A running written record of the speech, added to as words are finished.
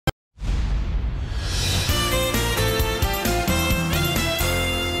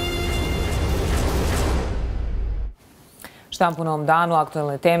štampu na ovom danu,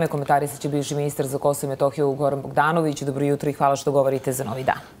 aktualne teme, komentarisat će bivši ministar za Kosovo i Metohiju Goran Bogdanović. Dobro jutro i hvala što govorite za Novi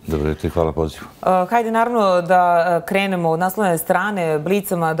dan. Dobro jutro i hvala pozivu. Hajde naravno da krenemo od naslovne strane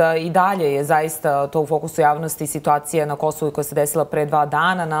Blicama, da i dalje je zaista to u fokusu javnosti situacija na Kosovu koja se desila pre 2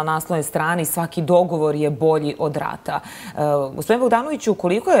 dana. Na naslovnoj strani svaki dogovor je bolji od rata. Gospodin Bogdanoviću,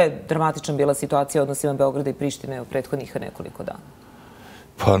 koliko je dramatična bila situacija u odnosima Beograda i Prištine u prethodnih nekoliko dana?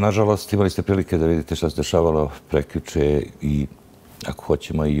 Pa, nažalost, imali ste prilike da vidite šta se dešavalo prekjuče i, ako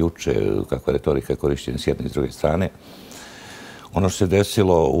hoćemo, i juče, kakva retorika je korišćena s jedne i s druge strane. Ono što se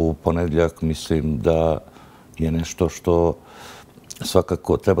desilo u ponedeljak, mislim da je nešto što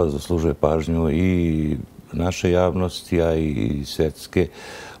svakako treba da zaslužuje pažnju i naše javnosti, a i svetske,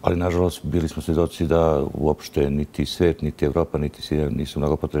 ali nažalost bili smo svjedoci da uopšte niti svet, niti Evropa, niti Sirija nisu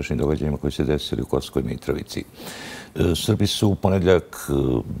mnogo potrešeni događajima koji se desili u Kosovskoj Mitrovici. Srbi su u ponedeljak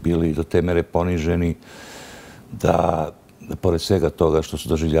bili do te mere poniženi da, pored svega toga što su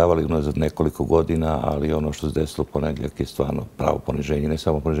doživljavali unazad nekoliko godina, ali ono što se desilo u ponedeljak je stvarno pravo poniženje, ne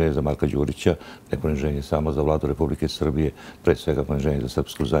samo poniženje za Marka Đurića, ne poniženje samo za vladu Republike Srbije, pre svega poniženje za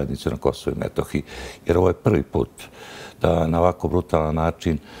srpsku zajednicu na Kosovu i Metohiji, jer ovo je prvi put da na ovako brutalan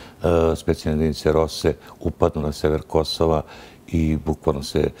način specijalne jedinice ROSE upadnu na sever Kosova i bukvalno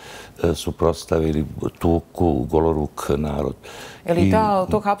se suprotstavili tuku goloruk narod. Je li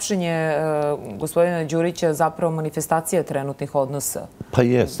to hapšenje gospodina Đurića zapravo manifestacija trenutnih odnosa? Pa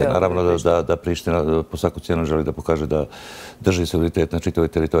jeste, naravno da Priština po svaku cijenu želi da pokaže da drži suverenitet na čitavoj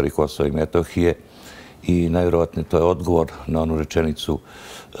teritoriji Kosova i Metohije i najvjerovatnije to je odgovor na onu rečenicu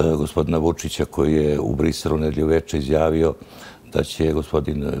gospodina Vučića koji je u Briselu nedelju veče izjavio da će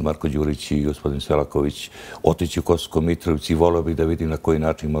gospodin Marko Đurić i gospodin Selaković otići u Kosovsku Mitrovicu i voleo bih da vidim na koji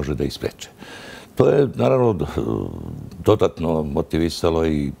način može da ispreče. To je naravno dodatno motivisalo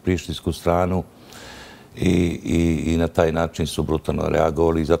i prištinsku stranu i na taj način su brutalno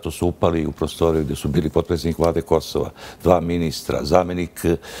reagovali i zato su upali u prostoriju gdje su bili potpredsjednik vlade Kosova, 2 ministra, zamjenik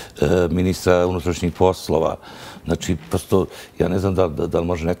ministra unutrašnjih poslova. Znači, prosto, ja ne znam da li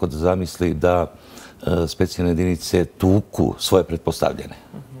može neko da zamisli da specijalne jedinice tuku svoje pretpostavljene.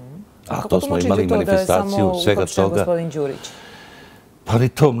 A to smo imali manifestaciju svega toga. Gospodin Đurić? Pa ni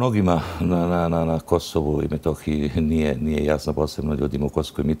to mnogima na Kosovu i Metohiji nije jasno, posebno ljudima u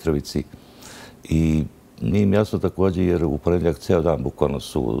Kosovskoj Mitrovici. I nije im jasno također jer u ponedeljak ceo dan bukvalno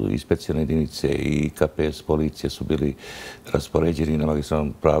su i specijalne jedinice i KPS policije su bili raspoređeni na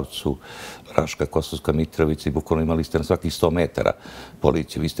magistralnom pravcu Raška, Kosovska Mitrovica i bukvalno imali ste na svakih 100 metara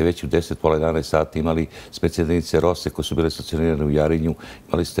policiju. Vi ste već u 10, pola 11 sati imali specijalne jedinice ROSE koje su bile stacionirane u Jarinju,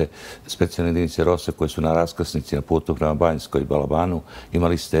 imali ste specijalne jedinice ROSE koje su na raskrsnici na putu prema Banjskoj i Balabanu,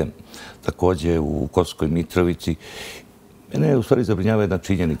 imali ste također u Kosovskoj Mitrovici. Mene u stvari zabrinjava jedna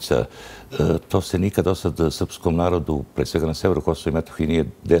činjenica. To se nikad do sad srpskom narodu, pre svega na severu Kosova i Metohiji, nije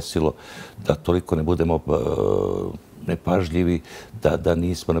desilo da toliko ne budemo nepažljivi, da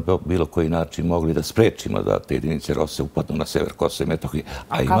nismo na bilo koji način mogli da sprečimo da te jedinice ROSE upadnu na sever Kosova i Metohije.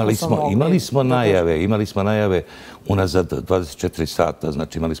 A imali smo najave unazad 24 sata,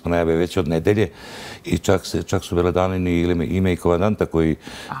 znači imali smo najave već od nedelje i čak su veledanini ime i komandanta koji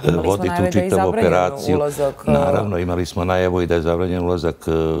vodi tu čitavu operaciju. Naravno, imali smo najavu i da je zabranjen ulazak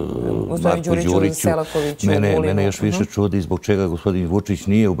Marku Đuriću. Mene još više čudi zbog čega gospodin Vučić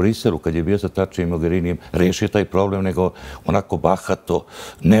nije u Briselu kad je bio sa Tačijem i Mogherinijem rešio taj problem, nego onako bahato,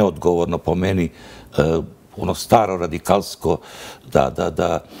 neodgovorno po meni, ono staro radikalsko,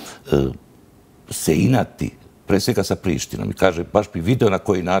 da se inati, pre svega sa Prištinom i kaže, baš bi video na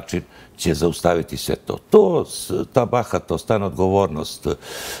koji način će zaustaviti sve to. Ta bahatost, ta neodgovornost,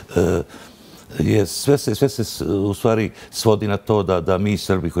 sve se u stvari svodi na to da mi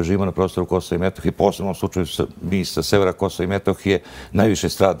Srbi koji živimo na prostoru Kosova i Metohije, posebno u slučaju mi sa severa Kosova i Metohije, najviše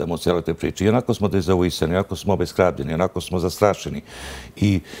stradamo u cijeloj toj priči. I onako smo dezavuisani, onako smo obeshrabljeni, onako smo zastrašeni.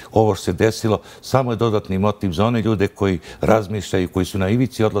 I ovo što se desilo samo je dodatni motiv za one ljude koji razmišljaju, koji su na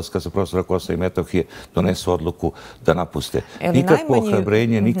ivici odlaska sa prostora Kosova i Metohije, donesu odluku da napuste. Nikakvo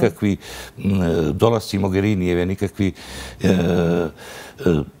ohrabrenje, nikakvi dolasci Mogherinijeve, nikakvi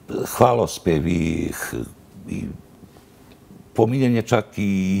hvalospevi i pominjanje čak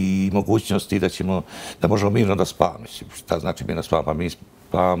i mogućnosti da možemo mirno da spavamo. Šta znači mirno spavamo? Pa mi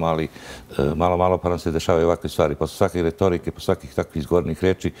spavamo, ali malo pa nam se dešavaju ovakve stvari. Posle svake retorike, posle svakih takvih izgovornih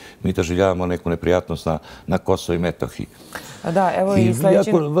reči, mi doživljavamo neku neprijatnost na Kosovo i Metohiji. Da, evo i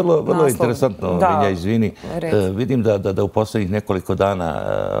sljedeći naslov. Vrlo interesantno, Minja, izvini. Vidim da u poslednjih nekoliko dana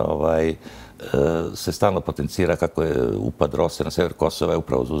se stalno potencira kako je upad Rose na sever Kosova je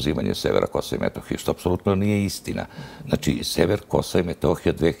upravo za uzimanje severa Kosova i Metohije, što apsolutno nije istina. Znači, sever Kosova i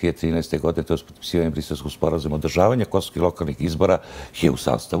Metohije od 2013. godine, to je potpisivanje Briselskog sporazuma, održavanje kosovskih lokalnih izbora je u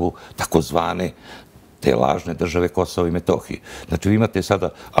sastavu takozvane te lažne države Kosova i Metohije. Znači, vi imate sada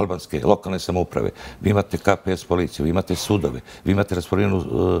albanske lokalne samouprave, vi imate KPS policiju, vi imate sudove, vi imate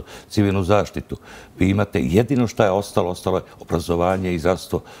raspoređenu civilnu zaštitu, vi imate jedino što je ostalo je obrazovanje i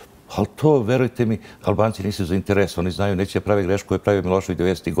zdravstvo. Ali to, verujte mi, Albanci nisu zainteresovani, oni znaju, neće pravi grešku koje je pravio Milošević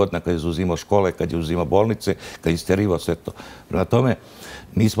 90. godina kad je zauzimao škole, kad je uzimao bolnice, kad je isterivao sve to. Prema tome,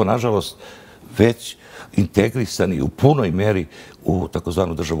 mi smo, nažalost, već integrisani u punoj meri u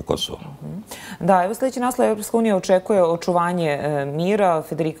takozvanu državu Kosova. Da, evo sljedeći naslov Evropska unija očekuje očuvanje mira.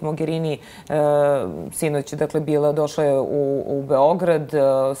 Federica Mogherini sinoć, dakle, došla je u Beograd,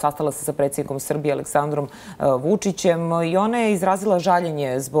 sastala se sa predsjednikom Srbije Aleksandrom Vučićem i ona je izrazila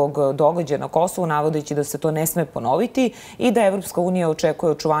žaljenje zbog događaja na Kosovu, navodeći da se to ne sme ponoviti i da Evropska unija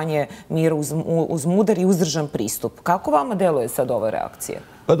očekuje očuvanje mira uz mudar i uzdržan pristup. Kako vama deluje sad ova reakcija?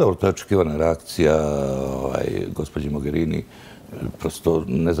 Pa dobro, to je očekivana reakcija gospođe Mogherini. Prosto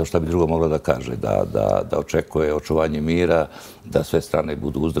ne znam šta bi drugo mogla da kaže, da očekuje očuvanje mira, da sve strane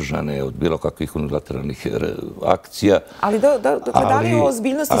budu uzdržane od bilo kakvih unilateralnih akcija. Ali da li o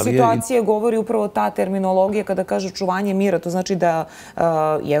ozbiljnosti situacije govori upravo ta terminologija kada kaže očuvanje mira? To znači da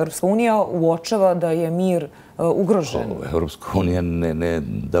je Evropska unija uočava da je mir ugrožen. Evropska unija ne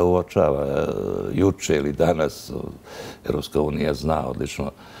da uočava. Juče ili danas Evropska unija zna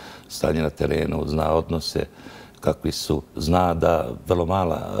odlično stanje na terenu, zna odnose kakvi su, zna da vrlo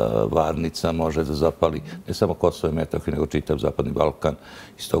mala varnica može da zapali ne samo Kosovo i Metohiju, nego čitav Zapadni Balkan.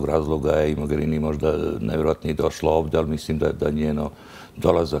 Iz tog razloga je i Mogherini možda najvjerojatnije došla ovdje, ali mislim da njeno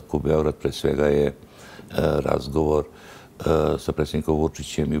dolazak u Beograd pre svega je razgovor sa predsjednikom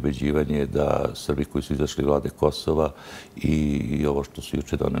Vučićem i ubeđivanje da Srbi koji su izašli vlade Kosova i ovo što su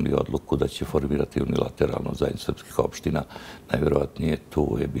juče doneli odluku da će formirati unilateralno zajednicu srpskih opština, najvjerojatnije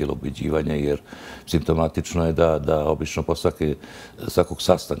tu je bilo ubeđivanje, jer simptomatično je da obično po svakog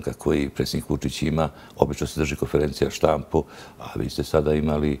sastanka koji predsjednik Vučić ima, obično se drži konferencija štampu, a vi ste sada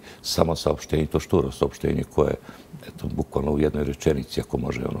imali samo saopštenje, to šturo saopštenje koje bukvalno u jednoj rečenici, ako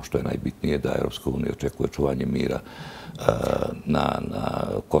može ono što je najbitnije, da Evropska unija očekuje očuvanje mira na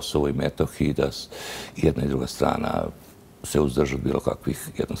Kosovo i Metohiji, da jedna i druga strana se uzdrže od bilo kakvih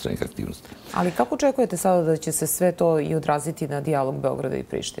jednostranih aktivnosti. Ali kako očekujete sada da će se sve to i odraziti na dijalog Beograda i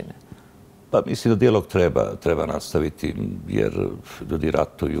Prištine? Pa mislim da dijalog treba nastaviti, jer ljudi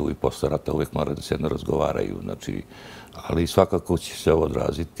ratuju i posle rata uvijek moraju da se jedno razgovaraju. Ali svakako će se ovo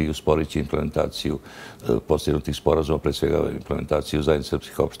odraziti i usporit će implementaciju postignutih sporazuma, pre svega implementaciju zajednice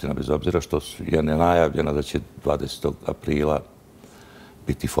srpskih opština, bez obzira što je nenajavljena da će 20. aprila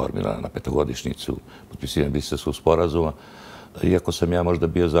biti formirana na petogodišnjicu potpisivanja Briselskog sporazuma. Iako sam ja možda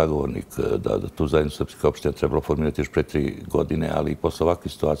bio zagovornik da tu zajednicu srpskih opština trebalo formirati još pre 3 godine, ali i posle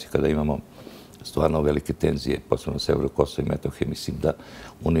ovakve situacije kada imamo stvarno velike tenzije, posebno na severu Kosova i Metohije, mislim da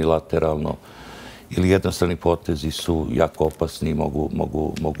unilateralno ili jednostrani potezi su jako opasni i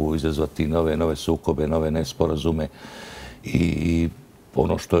mogu izazvati nove sukobe, nove nesporazume i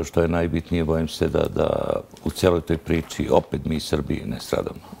ono što je najbitnije, bojim se da u cijeloj toj priči opet mi Srbi ne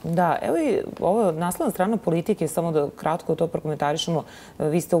stradamo. Da, evo i ovo naslovna strana politike, samo da kratko to prokomentarišemo.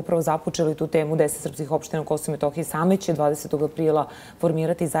 Vi ste upravo započeli tu temu 10 srpskih opština u Kosovo i Metohiji. Same će 20. aprila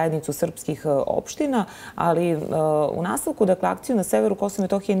formirati zajednicu srpskih opština, ali u nastavku, dakle, akciju na severu Kosova i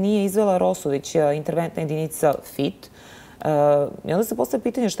Metohije nije izvela ROSU, već interventna jedinica FIT. I onda se postavlja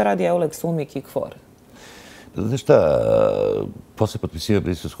pitanje šta radi EULEX, UMIK i KFOR. Znate šta, posle potpisivanja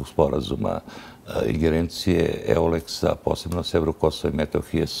Briselskog sporazuma, ingerencije EULEX-a, posebno na severu Kosova i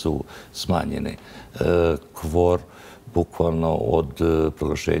Metohije, su smanjene. KFOR, bukvalno od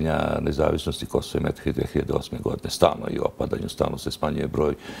proglašenja nezavisnosti Kosova i Metohije 2008. godine, stalno je u opadanju, stalno se smanjuje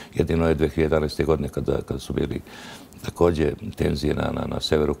broj. Jedino je 2011. godine kada su bili također tenzije na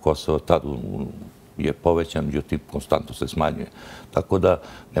severu Kosova, tad je povećan, međutim, konstantno se smanjuje. Tako da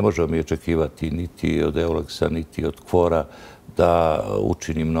ne možemo mi očekivati niti od EULEX-a, niti od KFOR-a da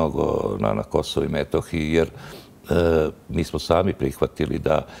učini mnogo na Kosovo i Metohiji, jer mi smo sami prihvatili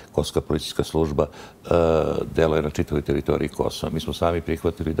da Kosovska policijska služba deluje na čitavoj teritoriji Kosova. Mi smo sami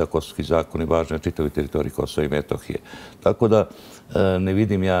prihvatili da kosovski zakoni važe na čitavoj teritoriji Kosova i Metohije. Tako da ne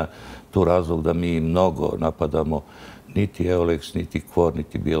vidim ja tu razlog da mi mnogo napadamo niti EULEX, niti KFOR,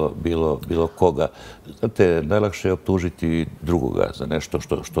 niti bilo koga. Znate, najlakše je optužiti drugoga za nešto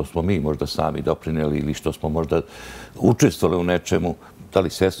što smo mi možda sami doprineli ili što smo možda učestvovali u nečemu. Da li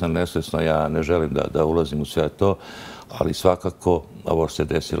svesno ili nesvesno, ja ne želim da ulazim u sve to, ali svakako ovo se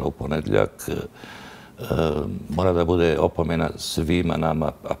desilo u ponedeljak mora da bude opomena svima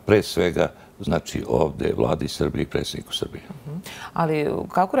nama, a pre svega znači ovde vladi Srbije i predsjedniku Srbije. Ali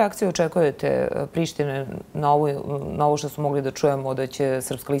kakvu reakciju očekujete Prištine na ovo što smo mogli da čujemo da će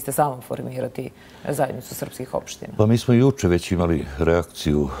Srpska lista sama formirati zajednicu srpskih opština? Pa mi smo juče već imali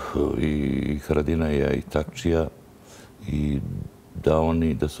reakciju i Haradinaja i Tačija i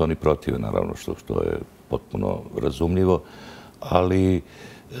da su oni protive, naravno, što je potpuno razumljivo, ali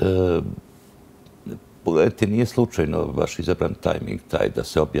pogledajte, nije slučajno baš izabran tajming taj da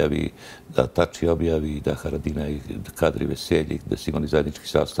se objavi, da Tači objavi, da Haradina i Kadri Veselji, da su imali zajednički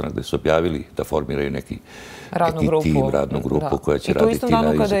sastanak, da su objavili da formiraju neki tim, radnu grupu koja će raditi... I to isto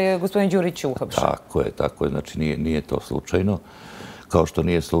dano kada je gospodin Đurić uhapšen. Tako je, znači nije to slučajno. Kao što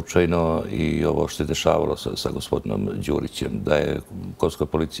nije slučajno i ovo što se dešavalo sa gospodinom Đurićem, da je kosovska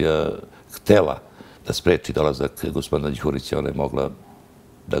policija htela da spreči dolazak gospodina Đurića, ona je mogla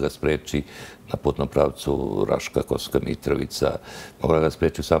da ga spreči na putnom pravcu Raška, Kosovska Mitrovica, mogla da ga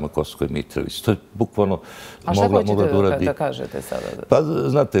spreči u samoj Kosovskoj Mitrovici. To je bukvalno mogla da uradi... A šta hoćete da kažete sada? Pa,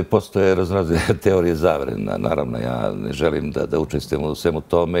 znate, postoje raznorazne teorije zavere. Naravno, ja ne želim da učestvujem u svemu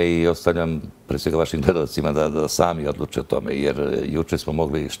tome i ostavljam pre svega vašim gledalcima da sami odluče o tome, jer juče smo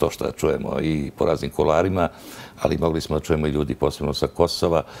mogli što da čujemo i po raznim kuloarima, ali mogli smo da čujemo i ljudi posebno sa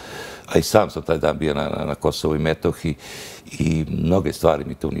Kosova, a i sam sam taj dan bio na Kosovu i Metohiji i mnoge stvari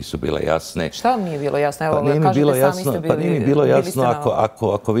mi tu nisu bile jasne. Šta vam nije bilo jasno? Evo, kažete, sami ste bili... Pa nije mi bilo jasno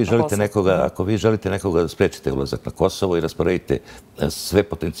ako vi želite nekoga da sprečite ulazak na Kosovo i rasporedite sve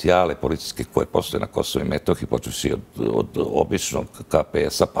potencijale policijske koje postoje na Kosovu i Metohiji, počevši od običnog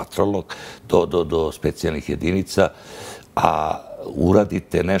KPS-a, patrolnog, do specijalnih jedinica, a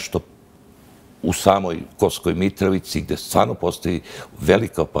uradite nešto u samoj Kosovskoj Mitrovici, gde stvarno postoji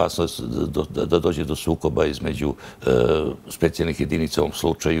velika opasnost da dođe do sukoba između specijalnih jedinica u ovom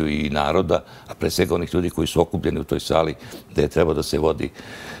slučaju i naroda, a pre svega onih ljudi koji su okupljeni u toj sali gde je trebao da se vodi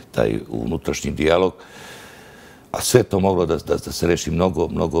taj unutrašnji dijalog. A sve to moglo da se reši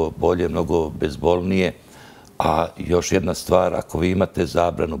mnogo bolje, mnogo bezbolnije. A još jedna stvar, ako vi imate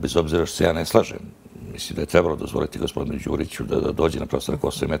zabranu, bez obzira što se ja ne slažem, mislim da je trebalo dozvoliti gospodinu Đuriću da dođe na prostor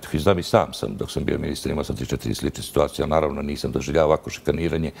Kosova i Metohije. Znam i sam dok sam bio ministar, imao sam 3-4 slične situacije, ali naravno nisam doživljavao ovako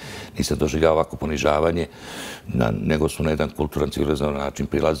šikaniranje, nisam doživljavao ovako ponižavanje, nego su na jedan kulturan, civilizovan način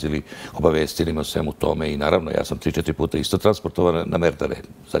prilazili, obavestili me o svemu tome i naravno ja sam 3-4 puta isto transportovan na Merdare.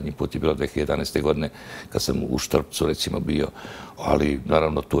 Zadnji put je bilo 2011. godine kad sam u Štrpcu recimo bio, ali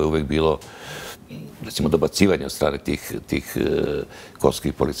naravno tu je uvek bilo recimo dobacivanje od strane tih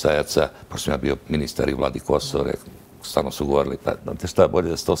kosovskih policajaca, pošto sam ja bio ministar i u vladi Kosova, stvarno su govorili, pa znate šta, bolje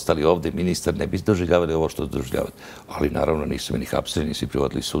da ste ostali ovde, ministar, ne bi doživljavali ovo što doživljavate. Ali naravno nisu me ni hapsili, nisu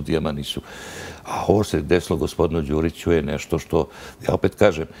privodili sudijama, nisu... A ovo se desilo gospodinu Đuriću je nešto što, ja opet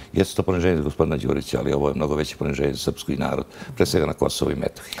kažem, jeste to poniženje za gospodina Đurića, ali ovo je mnogo veće poniženje za srpski narod, pre svega na Kosovu i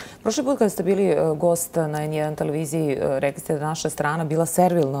Metohiji. Prošli put kada ste bili gost na N1 televiziji, rekli ste da naša strana bila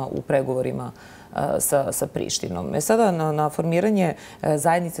servilna u pregovorima sa Prištinom. Sada na formiranje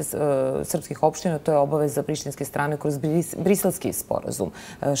zajednice srpskih opština, to je obaveza prištinske strane kroz briselski sporazum.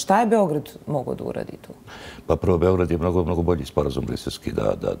 Šta je Beograd mogao da uradi tu? Pa prvo, Beograd je mnogo bolji sporazum briselski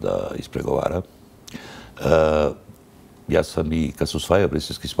da ispregovara. Ja sam i kad se usvajao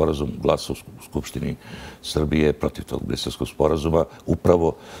briselski sporazum glasao u Skupštini Srbije protiv tog briselskog sporazuma,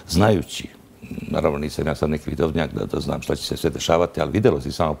 upravo znajući, naravno nisam ja sad neki vidovnjak da znam šta će se sve dešavati, ali videlo se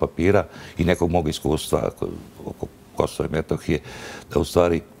iz samog papira i nekog mog iskustva oko Kosova i Metohije, da u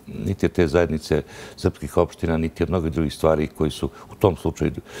stvari niti te zajednice srpskih opština, niti od mnogih drugih stvari koji su u tom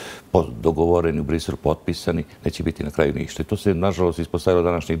slučaju dogovoreni u Briselu, potpisani, neće biti na kraju ništa. I to se, nažalost, ispostavilo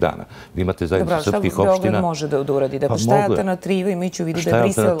današnjih dana. Vi imate zajednicu srpskih opština... Dobro, šta Beograd može da uradi? Šta je alternativa, imajući u vidu da je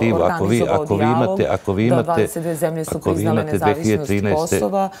Brisel organizovao dijalog, da 22 zemlje su priznale nezavisnost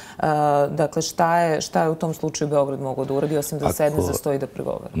Kosova. Dakle, šta je u tom slučaju Beograd mogao da uradi, osim da sedne za sto i da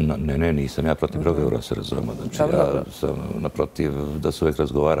pregovara? Ne, nisam ja protiv pregovora, se razumemo. Znači, ja sam naprotiv da se uvek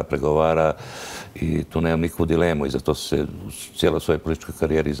razgovara, pregovara i tu nemam nikakvu dilemu i zato se u cijeloj svojoj političkoj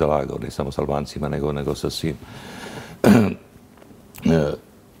karijeri zalagao, ne samo s Albancima, nego sa svim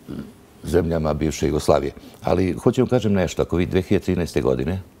zemljama bivše Jugoslavije. Ali hoću vam kažem nešto, ako vi 2013.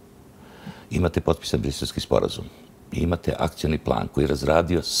 godine imate potpisan briselski sporazum i imate akcioni plan koji je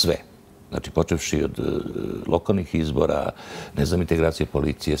razradio sve, znači počevši od lokalnih izbora, ne znam, integracije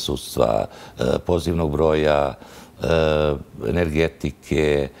policije, sudstva, pozivnog broja,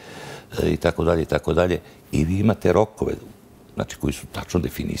 energetike i tako dalje. I vi imate rokove, znači koji su tačno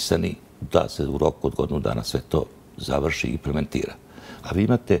definisani da se u roku od godinu dana sve to završi i implementira. A vi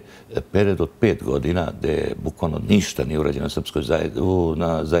imate period od 5 godina gde bukvalno ništa nije urađeno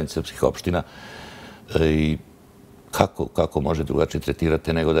na zajednici srpskih opština i kako može drugačije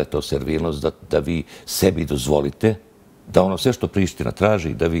tretirate nego da je to servilnost, da vi sebi dozvolite da ono sve što Priština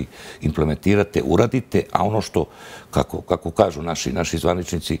traži, da vi implementirate, uradite, a ono što, kako kažu naši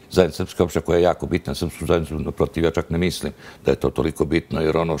zvaničnici, zajednica srpska opština koja je jako bitna, srpsku zajednicu naprotiv, ja čak ne mislim da je to toliko bitno,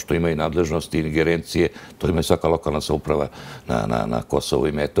 jer ono što ima i nadležnosti i ingerencije, to ima i svaka lokalna samouprava na Kosovu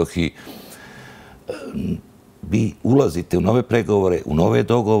i Metohiji. Vi ulazite u nove pregovore, u nove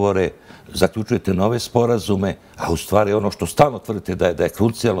dogovore, zaključujete nove sporazume, a u stvari ono što stalno tvrdite da je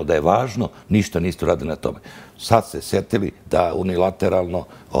krucijalno, da je važno, ništa niste uradili na tome. Sad ste setili da unilateralno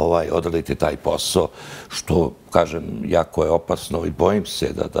odradite taj posao, što, kažem, jako je opasno i bojim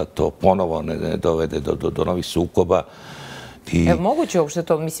se da to ponovo ne dovede do novih sukoba. Moguće uopšte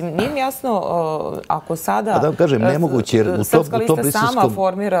to? Mislim, nije mi jasno ako sada da vam kažem, nemoguće, jer u tom Srpska lista sama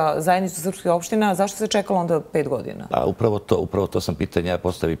formira zajednicu srpskih opština, zašto se čekalo onda 5 godina? Upravo to sam pitanje ja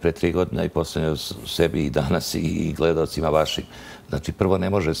postavio pre 3 godine i postavio sebi i danas i gledalcima vašim. Znači, prvo, ne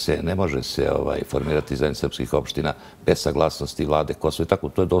može se formirati zajednica srpskih opština bez saglasnosti vlade Kosova i tako,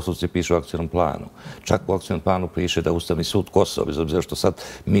 to je doslovce piše u akcionom planu. Čak u akcionom planu piše da Ustavni sud Kosova, bez obzira što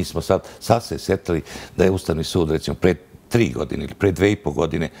mi smo sad se setili da je Ustavni sud, recimo, pre 3 godine ili pre 2,5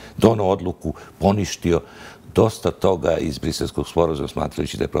 godine donao odluku, poništio dosta toga iz Briselskog sporazuma,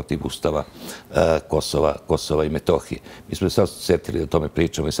 smatrajući da je protiv Ustava Kosova i Metohije. Mi smo sad setili da o tome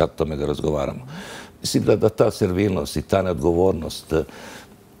pričamo i sad o tome da razgovaramo. Mislim da ta servilnost i ta neodgovornost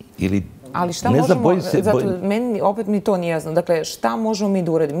ili ali šta možemo, zato meni opet mi to nije jasno, dakle šta možemo mi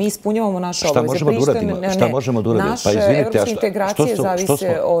da uradimo? Mi ispunjavamo naše obaveze. Šta možemo da uradimo? Naše evropske integracije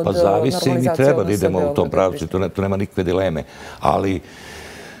zavise od normalizacije. Zavise i mi treba da idemo u tom pravcu, tu nema nikakve dileme. Ali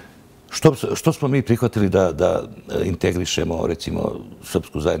što smo mi prihvatili da integrišemo, recimo,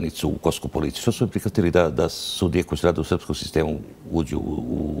 srpsku zajednicu u kosovsku policiju? Što smo prihvatili da sudije koji se rade u srpskom sistemu uđu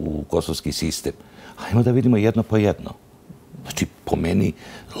u kosovski sistem? Hajmo da vidimo jedno po jedno. Znači, po meni,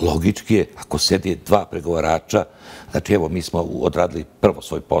 logički je, ako sedi 2 pregovarača, znači, evo, mi smo odradili prvo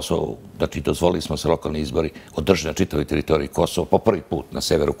svoj posao, znači, dozvolili smo se lokalni izbori, održali na čitavoj teritoriji Kosova, po prvi put na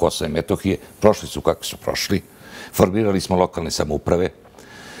severu Kosova i Metohije, prošli su kako su prošli, formirali smo lokalne samouprave,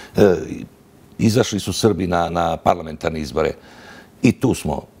 izašli su Srbi na parlamentarne izbore i tu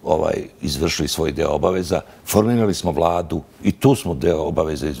smo izvršili svoj deo obaveza, formirali smo vladu i tu smo deo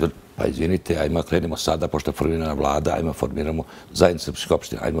obaveza izvršili. Pa izvinite, ajmo krenemo sada, pošto je formirana vlada, ajmo formiramo zajednicu srpskih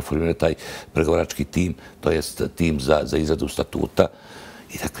opština, ajmo formirati taj pregovarački tim, to jest tim za izradu statuta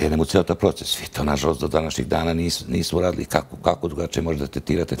i da krenemo u cijel taj proces. Vi to, nažalost, do današnjih dana nismo radili. Kako drugačije možete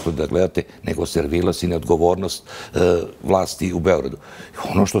tretirati, da gledate, nego servilnost i neodgovornost vlasti u Beogradu.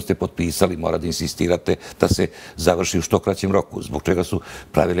 Ono što ste potpisali, mora da insistirate da se završi u što kraćem roku. Zbog čega su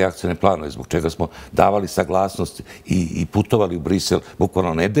pravili akcione planove, zbog čega smo davali saglasnost i putovali u Brisel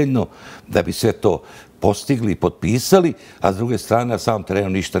bukvalno nedeljno, da bi sve to postigli, potpisali, a s druge strane na samom terenu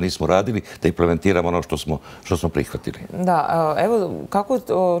ništa nismo radili da implementiramo ono što smo prihvatili. Da, evo, kako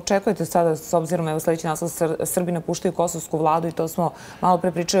očekujete sada, s obzirom, evo sljedeći naslov, Srbi napuštaju kosovsku vladu i to smo malo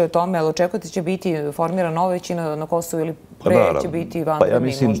pre pričali o tome, ali očekujete će biti formirana nova većina na Kosovu ili pre će biti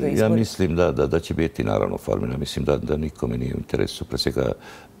vanredni možda izbori? Ja mislim da će biti naravno formirana. Mislim da nikome nije u interesu, pre svega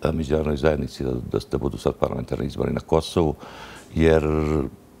međunarodnoj zajednici, da budu sad parlamentarni izbori na Kosovu, jer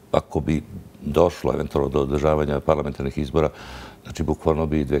ako bi došlo eventualno do održavanja parlamentarnih izbora, znači bukvalno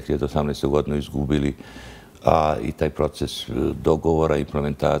bi 2018. godinu izgubili, a i taj proces dogovora,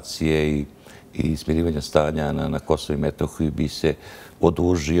 implementacije i smirivanja stanja na Kosovu i Metohiji bi se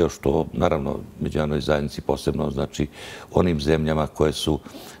odužio, što naravno međunarodnoj zajednici posebno, znači onim zemljama koje su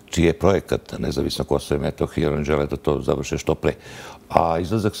čiji je projekat nezavisno Kosova i Metohije, jer oni žele da to završe što pre. A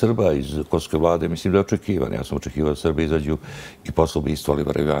izlazak Srba iz kosovske vlade, mislim da je očekivan. Ja sam očekivao da Srbi izađu i posle ubistva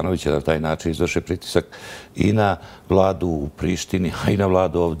Olivera Ivanovića, da na taj način izvrše pritisak i na vladu u Prištini, a i na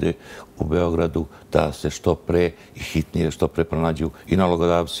vladu ovde u Beogradu, da se što pre i hitnije što pre pronađu i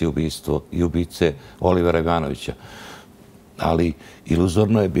nalogodavci ubistvo i ubice Olivera Ivanovića. Ali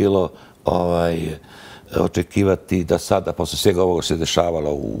iluzorno je bilo očekivati da sada, posle svega ovoga se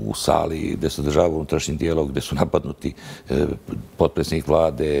dešavalo u sali gde se održava unutrašnji dijalog, gde su napadnuti potpredsjednik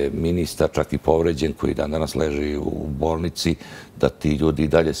vlade, ministar, čak i povređen, koji danas leži u bolnici, da ti ljudi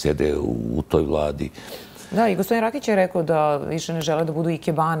dalje sede u toj vladi. Da, i gospodin Rakić je rekao da više ne žele da budu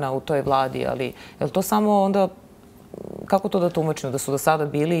ikebana u toj vladi, ali je li to samo onda, kako to da tumačimo, da su do sada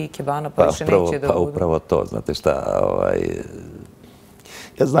bili ikebana pa više neće da budu? Pa upravo to, znate šta,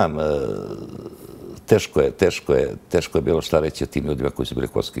 ja znam, teško je bilo šta reći o tim ljudima koji su bili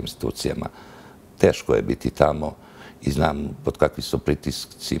u kosovskim institucijama. Teško je biti tamo i znam pod kakvim su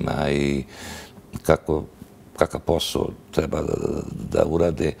pritiscima i kakav posao treba da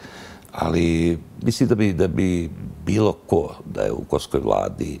urade, ali mislim da bi bilo ko da je u kosovskoj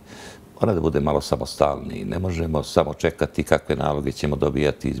vladi mora da bude malo samostalniji. Ne možemo samo čekati kakve naloge ćemo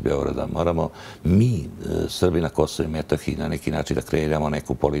dobijati iz Beograda. Moramo mi, Srbi na Kosovu i Metohiji, na neki način da kreiramo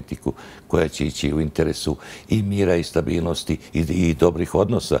neku politiku koja će ići u interesu i mira i stabilnosti i dobrih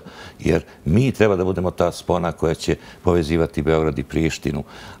odnosa, jer mi treba da budemo ta spona koja će povezivati Beograd i Prištinu,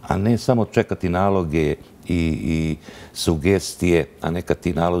 a ne samo čekati naloge i sugestije, a nekad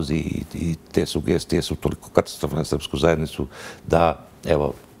ti nalozi i te sugestije su toliko katastrofalne na srpsku zajednicu da,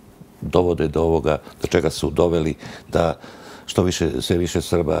 evo, dovode do ovoga, do čega su doveli, da sve više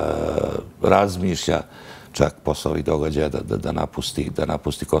Srba razmišlja čak posle ovih događaja da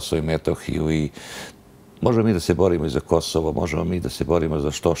napusti Kosovo i Metohiju i možemo mi da se borimo i za Kosovo, možemo mi da se borimo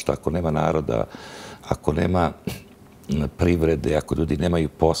za što ako nema naroda, ako privrede, ako ljudi nemaju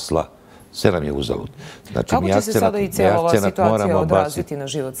posla, sve nam je uzalud. Kako će se sada i cijela ova situacija odraziti na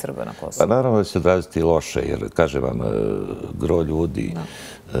život Srba na Kosovu? Pa naravno da će se odraziti loše, jer, kažem vam, gro ljudi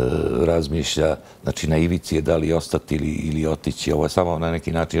razmišlja, znači na ivici je da li ostati ili otići. Ovo je samo na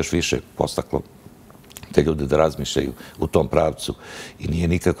neki način još više postaklo te ljude da razmišljaju u tom pravcu. I nije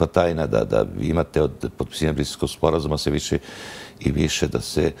nikakva tajna da imate od potpisivanja Briselskog sporazuma sve više i više da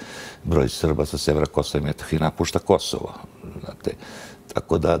se broj Srba sa severa Kosova i Metohije napušta Kosovo. Znate,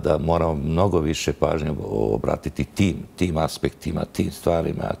 tako da moramo mnogo više pažnje obratiti tim aspektima, tim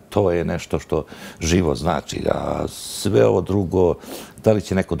stvarima. To je nešto što živo znači. A sve ovo drugo, da li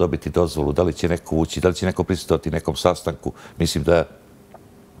će neko dobiti dozvolu, da li će neko ući, da li će neko prisustvovati nekom sastanku, mislim da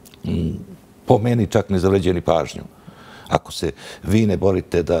po meni čak ne zavređuje ni pažnju. Ako se vi ne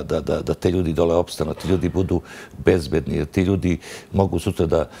borite da te ljudi dole opstanu, ti ljudi budu bezbedni, da ti ljudi mogu sutra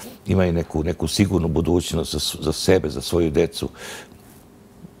da imaju neku sigurnu budućnost za sebe, za svoju decu,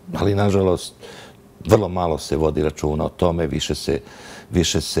 ali, nažalost, vrlo malo se vodi računa o tome,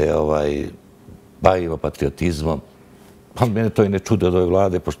 više se bavimo patriotizmom. Pa mene to i ne čude od ove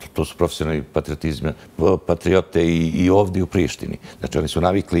vlade, pošto to su profesionalni patriote i ovdje u Prištini. Znači, oni su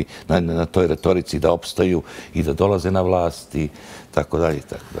navikli na toj retorici da opstaju i da dolaze na vlast i tako dalje i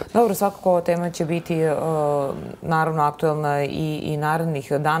tako dalje. Dobro, svakako ova tema će biti naravno aktuelna i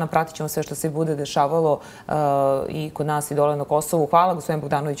narednih dana. Pratit ćemo sve što se bude dešavalo i kod nas i dole na Kosovu. Hvala, gospodin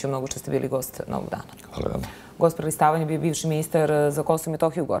Bogdanoviću, mnogo što ste bili gost Novog dana. Hvala vam. Gost prelistavanja bio bivši ministar za Kosovo i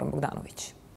Metohiju, Goran Bogdanović.